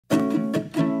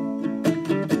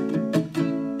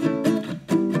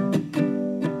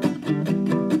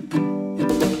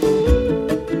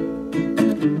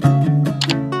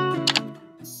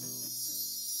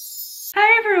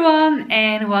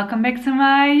and welcome back to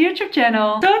my YouTube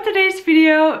channel. So today's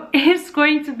video is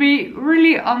going to be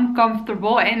really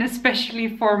uncomfortable, and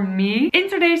especially for me. In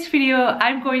today's video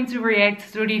I'm going to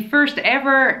react to the first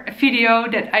ever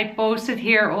video that I posted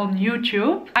here on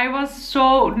YouTube. I was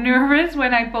so nervous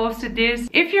when I posted this.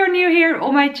 If you're new here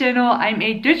on my channel, I'm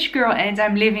a Dutch girl and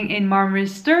I'm living in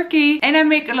Marmaris, Turkey, and I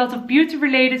make a lot of beauty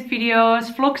related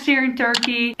videos, vlogs here in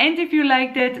Turkey. And if you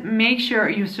like that, make sure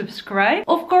you subscribe.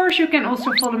 Of course, you can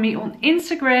also follow me on Instagram.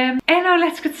 And now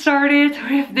let's get started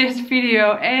with this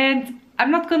video. And I'm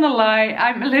not gonna lie,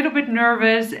 I'm a little bit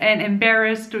nervous and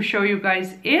embarrassed to show you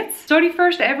guys it. So the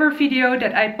first ever video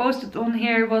that I posted on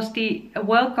here was the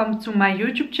welcome to my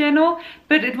YouTube channel,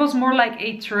 but it was more like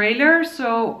a trailer,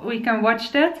 so we can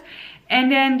watch that.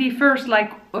 And then the first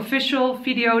like official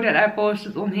video that I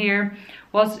posted on here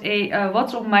was a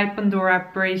what's on my Pandora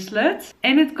bracelet,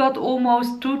 and it got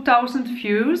almost 2000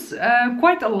 views,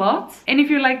 quite a lot. And if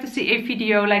you like to see a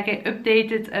video like an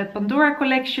updated Pandora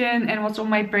collection and what's on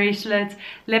my bracelet,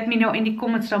 let me know in the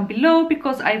comments down below,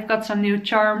 because I've got some new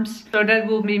charms, so that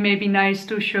will be maybe nice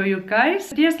to show you guys.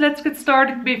 But yes, let's get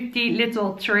started with the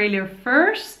little trailer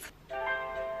first.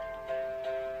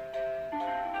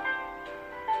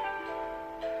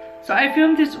 So I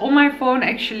filmed this on my phone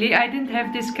actually, I didn't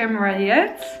have this camera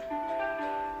yet.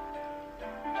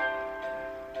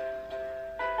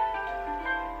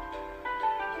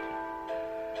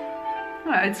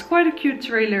 Oh, it's quite a cute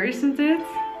trailer, isn't it?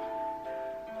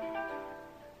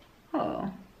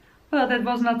 Oh, well, that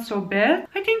was not so bad.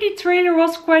 I think the trailer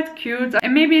was quite cute,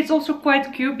 and maybe it's also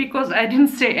quite cute because I didn't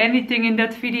say anything in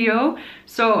that video,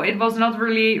 so it was not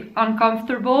really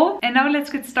uncomfortable. And now let's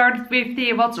get started with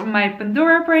the what's on my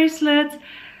Pandora bracelet.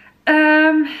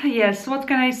 Yes, what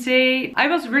can I say? I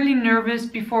was really nervous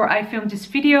before I filmed this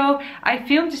video. I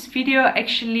filmed this video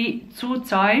actually 2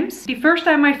 times. The first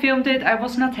time I filmed it, I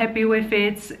was not happy with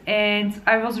it, and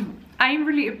I'm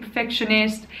really a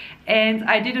perfectionist and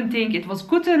I didn't think it was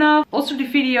good enough. Also the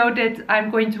video that I'm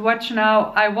going to watch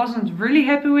now, I wasn't really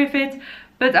happy with it,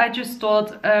 but I just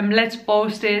thought, let's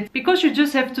post it, because you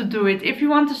just have to do it. If you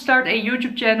want to start a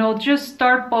YouTube channel, just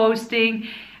start posting.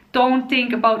 Don't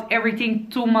think about everything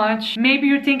too much. Maybe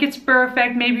you think it's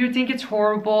perfect, maybe you think it's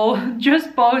horrible.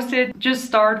 Just post it, just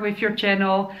start with your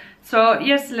channel. So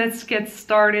yes, let's get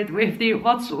started with the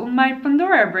what's on my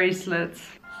Pandora bracelet.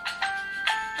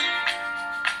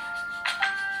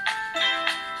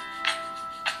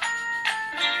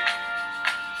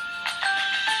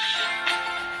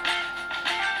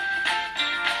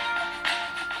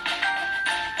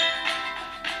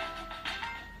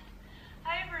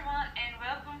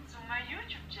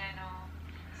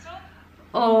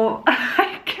 Oh,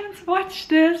 I can't watch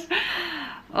this.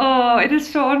 Oh, it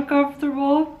is so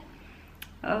uncomfortable.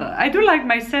 I do like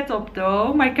my setup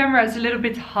though. My camera is a little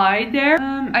bit high there.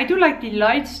 I do like the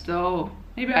lights though.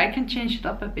 Maybe I can change it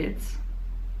up a bit.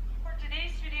 For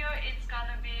today's video, it's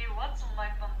gonna be what's on my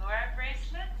Pandora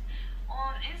bracelet.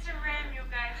 On Instagram, you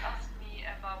guys asked me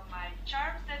about my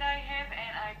charms that I have,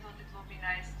 and I thought it would be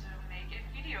nice to make a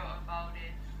video about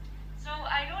it. So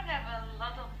I don't have a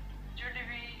lot of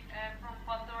jewelry from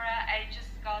Pandora. I just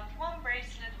got one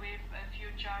bracelet with a few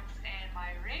charms and my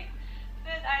ring,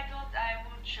 but I thought I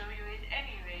would show you it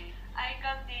anyway. I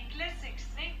got the classic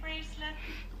snake bracelet.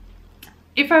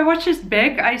 If I watch this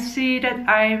back, I see that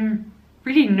I'm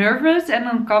really nervous and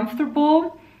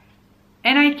uncomfortable,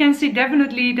 and I can see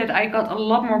definitely that I got a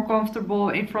lot more comfortable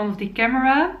in front of the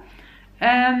camera.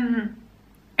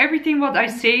 Everything what I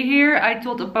say here, I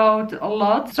thought about a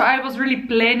lot. So I was really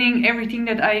planning everything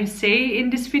that I say in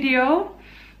this video.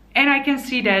 And I can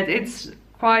see that it's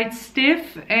quite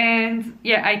stiff. And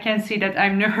yeah, I can see that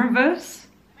I'm nervous.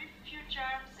 With a few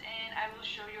charms, and I will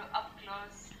show you up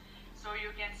close, so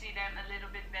you can see them a little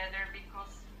bit better,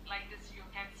 because like this you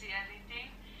can't see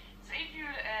anything. So if you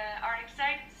are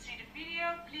excited to see the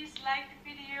video, please like the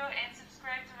video and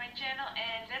subscribe to my channel.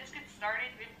 And let's get started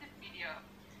with the video.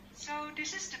 So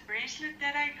this is the bracelet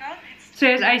that I got. So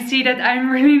yes, I see that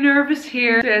I'm really nervous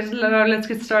here. So yes, let's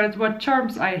get started what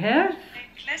charms I have.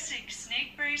 The classic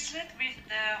snake bracelet with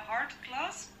the heart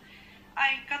clasp.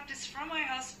 I got this from my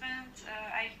husband,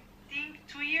 I think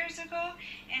 2 years ago,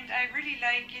 and I really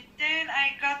like it. Then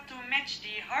I got to match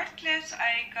the heart clasp,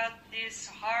 I got this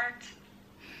heart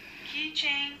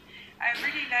keychain. I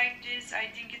really like this. I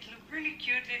think it looked really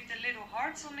cute with the little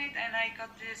hearts on it, and I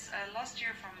got this last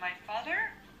year from my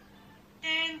father.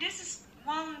 And this is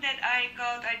one that I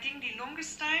got, I think, the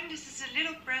longest time. This is a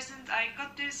little present. I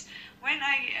got this when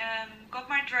I got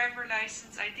my driver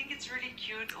license. I think it's really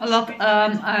cute. A lot.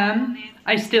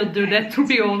 I still do that, to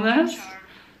be honest.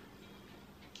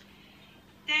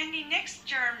 Then Then the next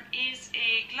charm is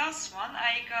a glass one.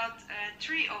 I got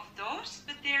 3 of those,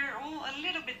 but they're all a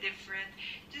little bit different.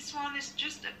 This one is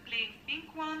just a plain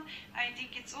pink one. I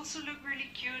think it's also look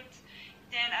really cute.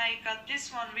 Then I got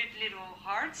this one with little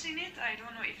hearts in it. I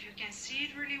don't know if you can see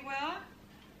it really well.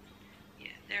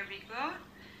 Yeah, there we go.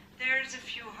 There's a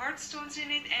few heart stones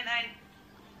in it, and I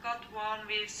got one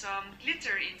with some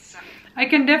glitter inside. I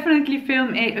can definitely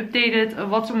film a updated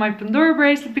what's on my Pandora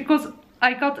bracelet because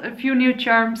I got a few new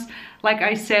charms, like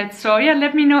I said. So yeah,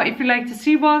 let me know if you like to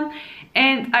see one.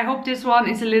 And I hope this one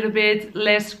is a little bit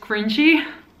less cringy.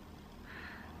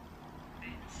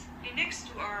 Next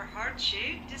to our heart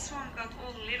shape, this one got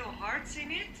all little hearts in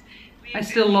it. I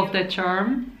still love that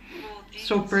charm.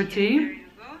 So pretty. There you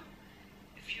go.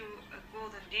 A few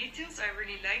golden details. I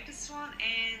really like this one.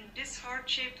 And this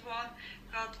heart-shaped one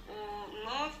got all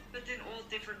love, but in all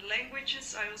different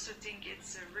languages. I also think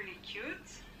it's really cute.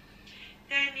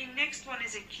 Then the next one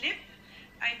is a clip.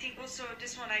 I think also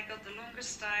this one I got the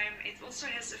longest time. It also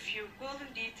has a few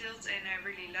golden details and I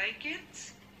really like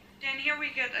it. Then here we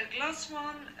get a glass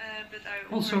one, but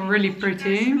I also really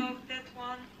pretty about that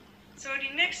one. So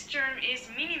the next charm is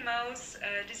Minnie Mouse.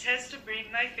 This has to be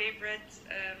my favorite.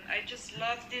 I just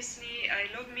love Disney.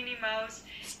 I love Minnie Mouse.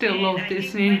 Still love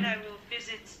Disney. When I will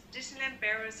visit Disneyland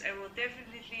Paris, I will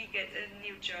definitely get a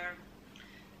new charm.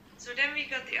 So then we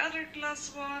got the other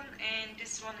glass one, and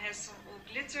this one has some old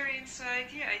glitter inside.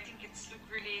 Yeah, I think it's look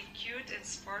really cute and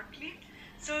sparkly.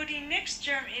 So the next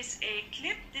charm is a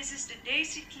clip. This is the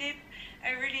Daisy clip.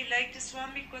 I really like this one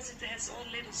because it has all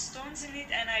little stones in it,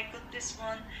 and I got this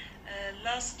one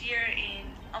last year in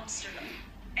Amsterdam.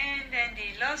 And then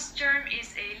the last charm is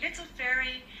a little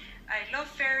fairy. I love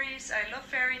fairies, I love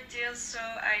fairy tales, so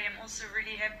I am also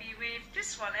really happy with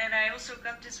this one, and I also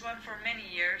got this one for many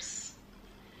years.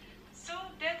 So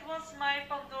that was my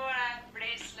Pandora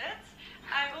bracelet.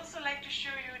 I also like to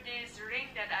show you this ring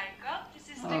that I got. This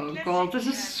is the classic, god, this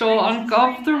is so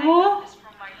uncomfortable. This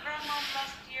from my grandma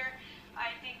last year. I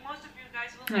think most of you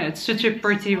guys will know. Yeah, it's such a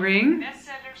pretty ring.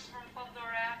 Bestsellers from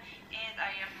Pandora, and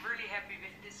I am really happy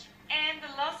with this. And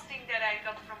the last thing that I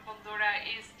got from Pandora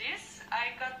is this.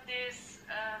 I got this,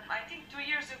 I think 2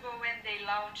 years ago when they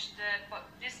launched the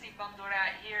Disney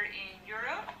Pandora here in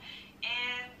Europe.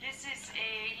 And this is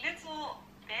a little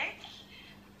bag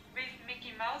with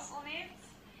Mickey Mouse on it.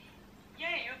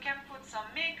 Yeah, you can put some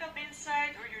makeup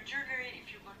inside or your jewelry if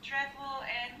you go travel,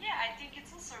 and yeah, I think it's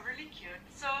also really cute.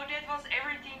 So that was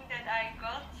everything that I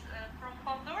got from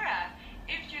Pandora.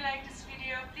 If you like this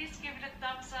video, please give it a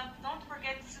thumbs up. Don't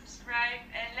forget to subscribe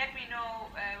and let me know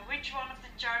which one of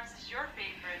the charms is your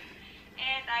favorite.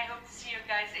 And I hope to see you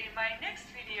guys in my next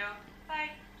video.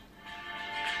 Bye!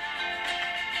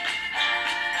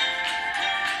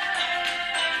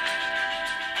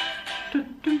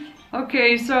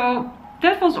 Okay, so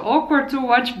that was awkward to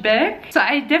watch back. So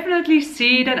I definitely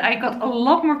see that I got a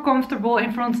lot more comfortable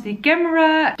in front of the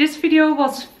camera. This video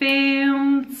was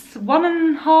filmed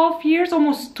 1.5 years,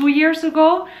 almost 2 years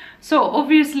ago. So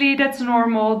obviously that's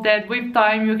normal that with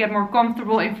time you get more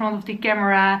comfortable in front of the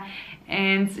camera.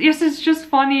 And yes, it's just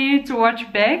funny to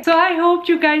watch back. So I hope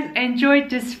you guys enjoyed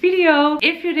this video.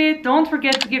 If you did, don't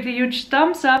forget to give it a huge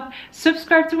thumbs up.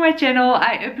 Subscribe to my channel.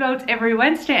 I upload every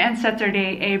Wednesday and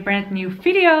Saturday a brand new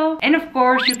video. And of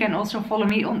course, you can also follow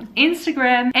me on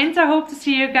Instagram. And I hope to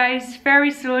see you guys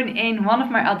very soon in one of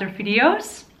my other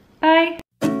videos. Bye!